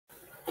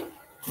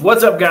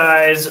What's up,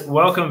 guys?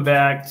 Welcome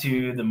back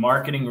to the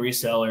Marketing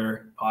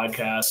Reseller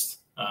podcast.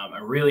 I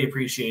really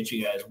appreciate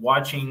you guys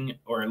watching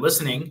or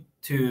listening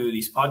to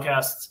these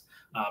podcasts.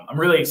 I'm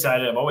really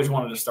excited. I've always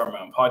wanted to start my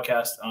own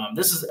podcast.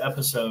 This is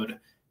episode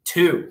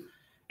 2.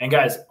 And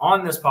guys,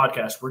 on this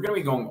podcast, we're going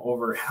to be going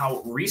over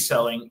how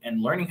reselling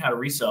and learning how to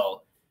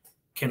resell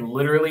can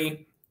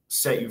literally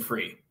set you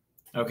free.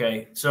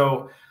 Okay,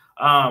 so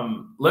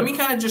let me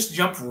kind of just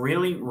jump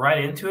really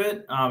right into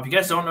it. If you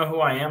guys don't know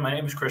who I am, my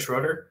name is Chris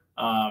Roeder.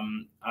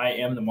 I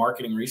am the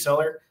marketing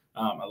reseller.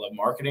 I love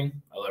marketing.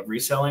 I love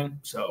reselling.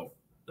 So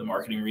the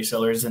marketing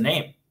reseller is the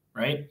name,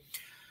 right?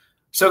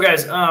 So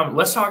guys,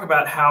 let's talk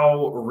about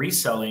how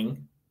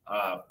reselling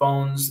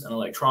phones and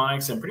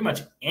electronics and pretty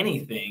much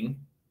anything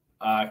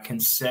can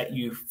set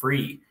you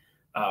free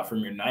from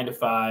your 9 to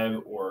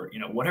 5 or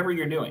whatever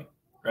you're doing,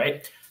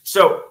 right?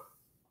 So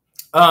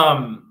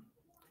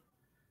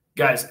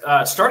guys,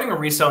 starting a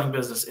reselling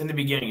business in the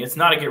beginning, it's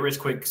not a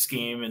get-rich-quick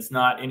scheme. It's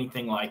not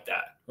anything like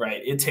that,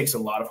 right? It takes a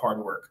lot of hard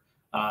work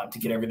to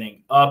get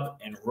everything up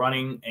and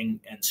running and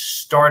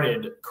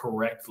started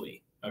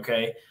correctly,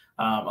 okay?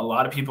 A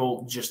lot of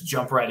people just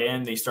jump right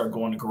in. They start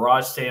going to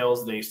garage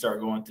sales. They start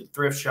going to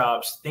thrift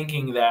shops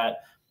thinking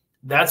that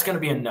that's going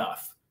to be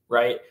enough,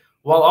 right?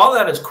 Well, all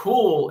that is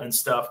cool and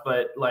stuff,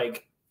 but,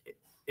 like,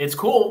 it's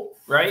cool,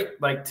 right?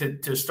 Like,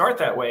 to start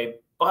that way,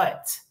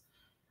 but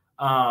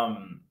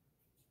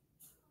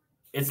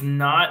it's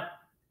not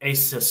a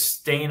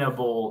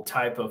sustainable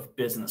type of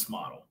business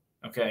model,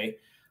 okay?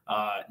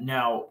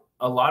 Now,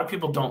 a lot of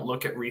people don't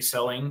look at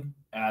reselling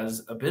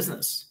as a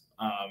business.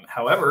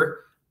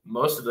 However,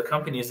 most of the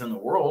companies in the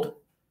world,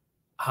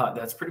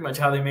 that's pretty much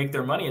how they make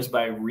their money, is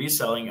by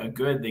reselling a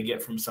good they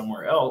get from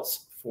somewhere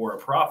else for a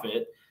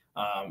profit,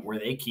 where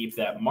they keep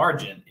that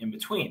margin in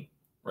between,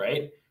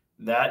 right?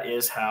 That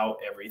is how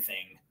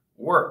everything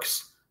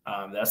works.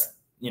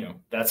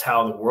 That's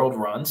how the world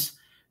runs.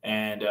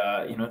 And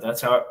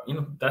that's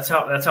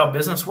how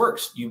business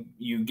works.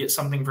 You get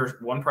something for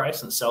one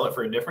price and sell it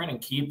for a different,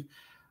 and keep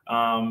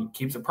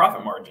the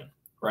profit margin,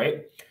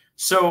 right?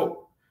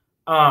 So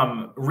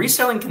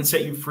reselling can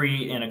set you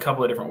free in a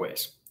couple of different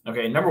ways.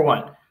 Okay, number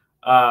one,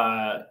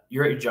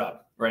 you're at your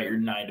job, right? You're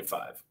 9 to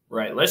 5,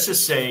 right? Let's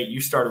just say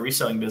you start a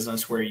reselling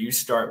business where you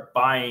start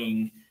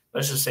buying,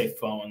 let's just say,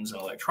 phones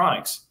and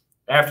electronics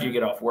after you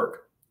get off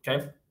work.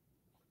 Okay.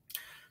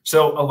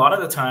 So a lot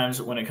of the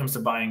times when it comes to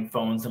buying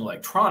phones and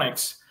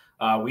electronics,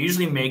 we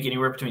usually make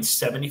anywhere between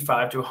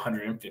 $75 to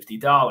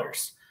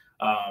 $150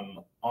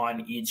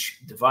 on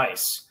each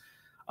device.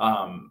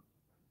 And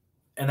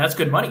that's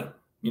good money,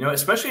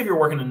 especially if you're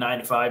working a 9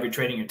 to 5, you're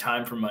trading your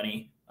time for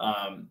money.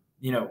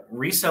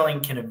 Reselling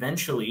can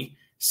eventually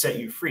set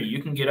you free.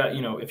 You can get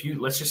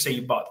let's just say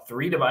you bought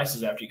 3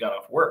 devices after you got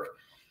off work.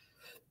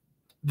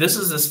 This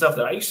is the stuff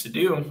that I used to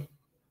do.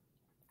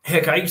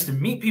 Heck, I used to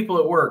meet people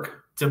at work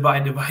to buy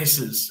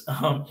devices.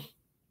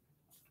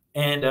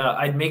 And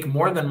I'd make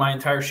more than my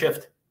entire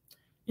shift.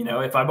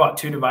 If I bought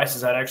 2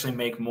 devices, I'd actually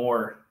make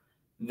more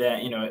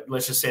than,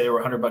 let's just say they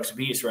were $100 a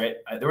piece, right?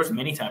 There was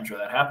many times where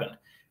that happened,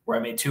 where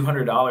I made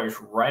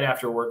 $200 right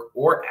after work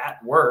or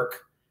at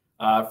work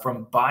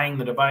from buying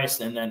the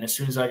device. And then as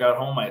soon as I got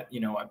home, I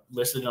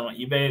listed it on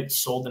eBay, it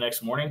sold the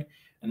next morning,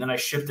 and then I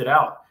shipped it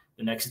out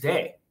the next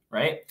day,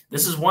 right?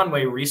 This is one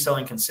way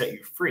reselling can set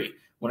you free.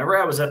 Whenever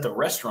I was at the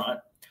restaurant,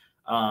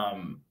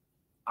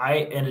 I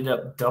ended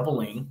up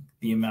doubling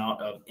the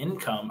amount of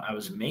income I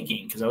was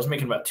making, because I was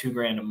making about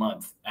 $2,000 a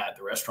month at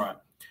the restaurant.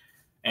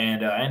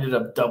 And I ended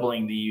up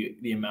doubling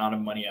the amount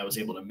of money I was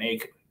able to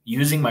make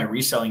using my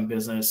reselling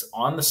business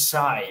on the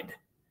side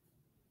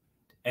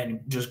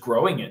and just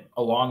growing it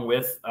along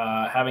with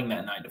having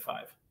that 9 to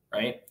 5,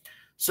 right?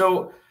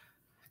 So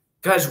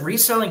guys,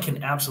 reselling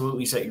can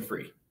absolutely set you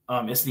free.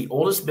 It's the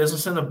oldest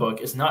business in the book.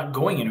 It's not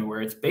going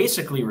anywhere. It's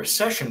basically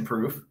recession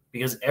proof,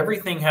 because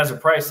everything has a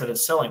price that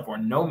it's selling for,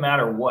 no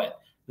matter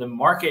what. The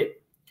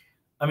market,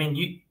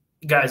 you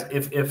guys,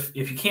 if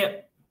you can't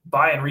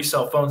buy and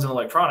resell phones and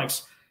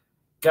electronics,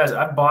 guys,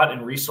 I've bought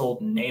and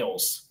resold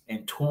nails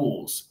and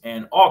tools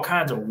and all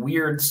kinds of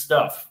weird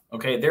stuff.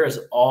 Okay, there is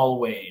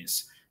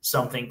always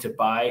something to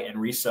buy and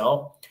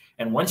resell.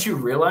 And once you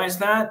realize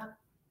that,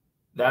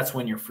 that's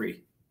when you're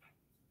free.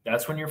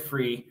 That's when you're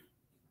free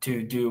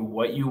to do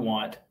what you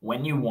want,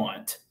 when you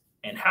want,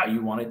 and how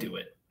you want to do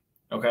it.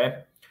 Okay?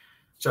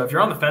 So if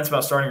you're on the fence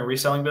about starting a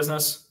reselling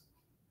business,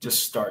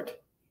 just start.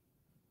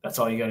 That's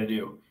all you got to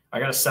do. I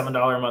got a $7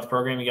 a month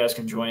program you guys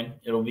can join.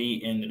 It'll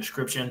be in the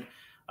description.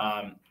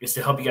 It's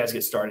to help you guys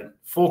get started.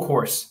 Full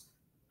course.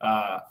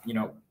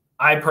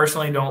 I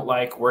personally don't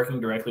like working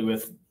directly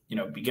with,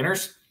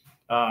 beginners.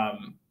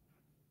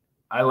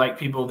 I like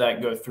people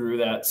that go through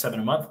that $7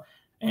 a month,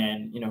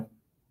 and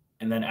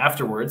then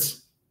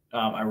afterwards,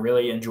 I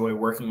really enjoy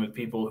working with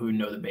people who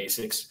know the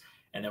basics,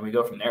 and then we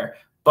go from there.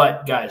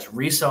 But guys,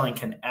 reselling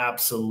can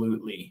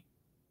absolutely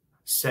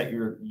set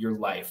your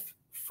life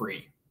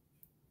free.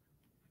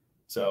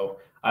 So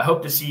I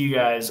hope to see you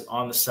guys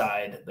on the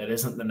side that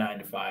isn't the 9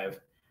 to 5.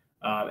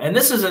 And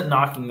this isn't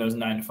knocking those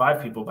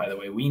 9-to-5 people, by the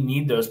way. We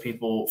need those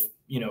people,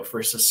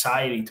 for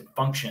society to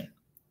function,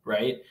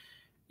 right?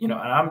 And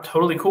I'm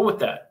totally cool with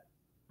that,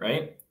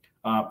 right?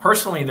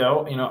 Personally,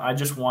 though, I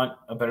just want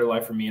a better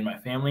life for me and my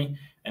family.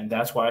 And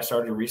that's why I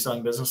started a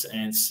reselling business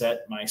and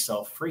set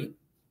myself free.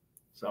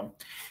 So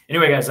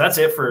anyway, guys, that's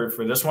it for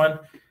this one.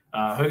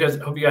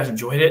 Hope you guys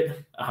enjoyed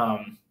it.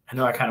 I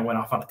know I kind of went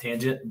off on a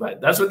tangent,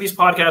 but that's what these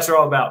podcasts are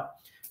all about.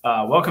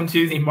 Welcome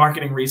to the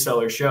Marketing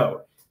Reseller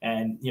Show.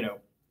 And,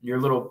 you're a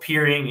little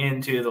peering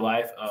into the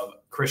life of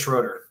Chris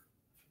Schroeder.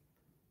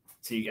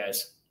 See you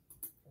guys.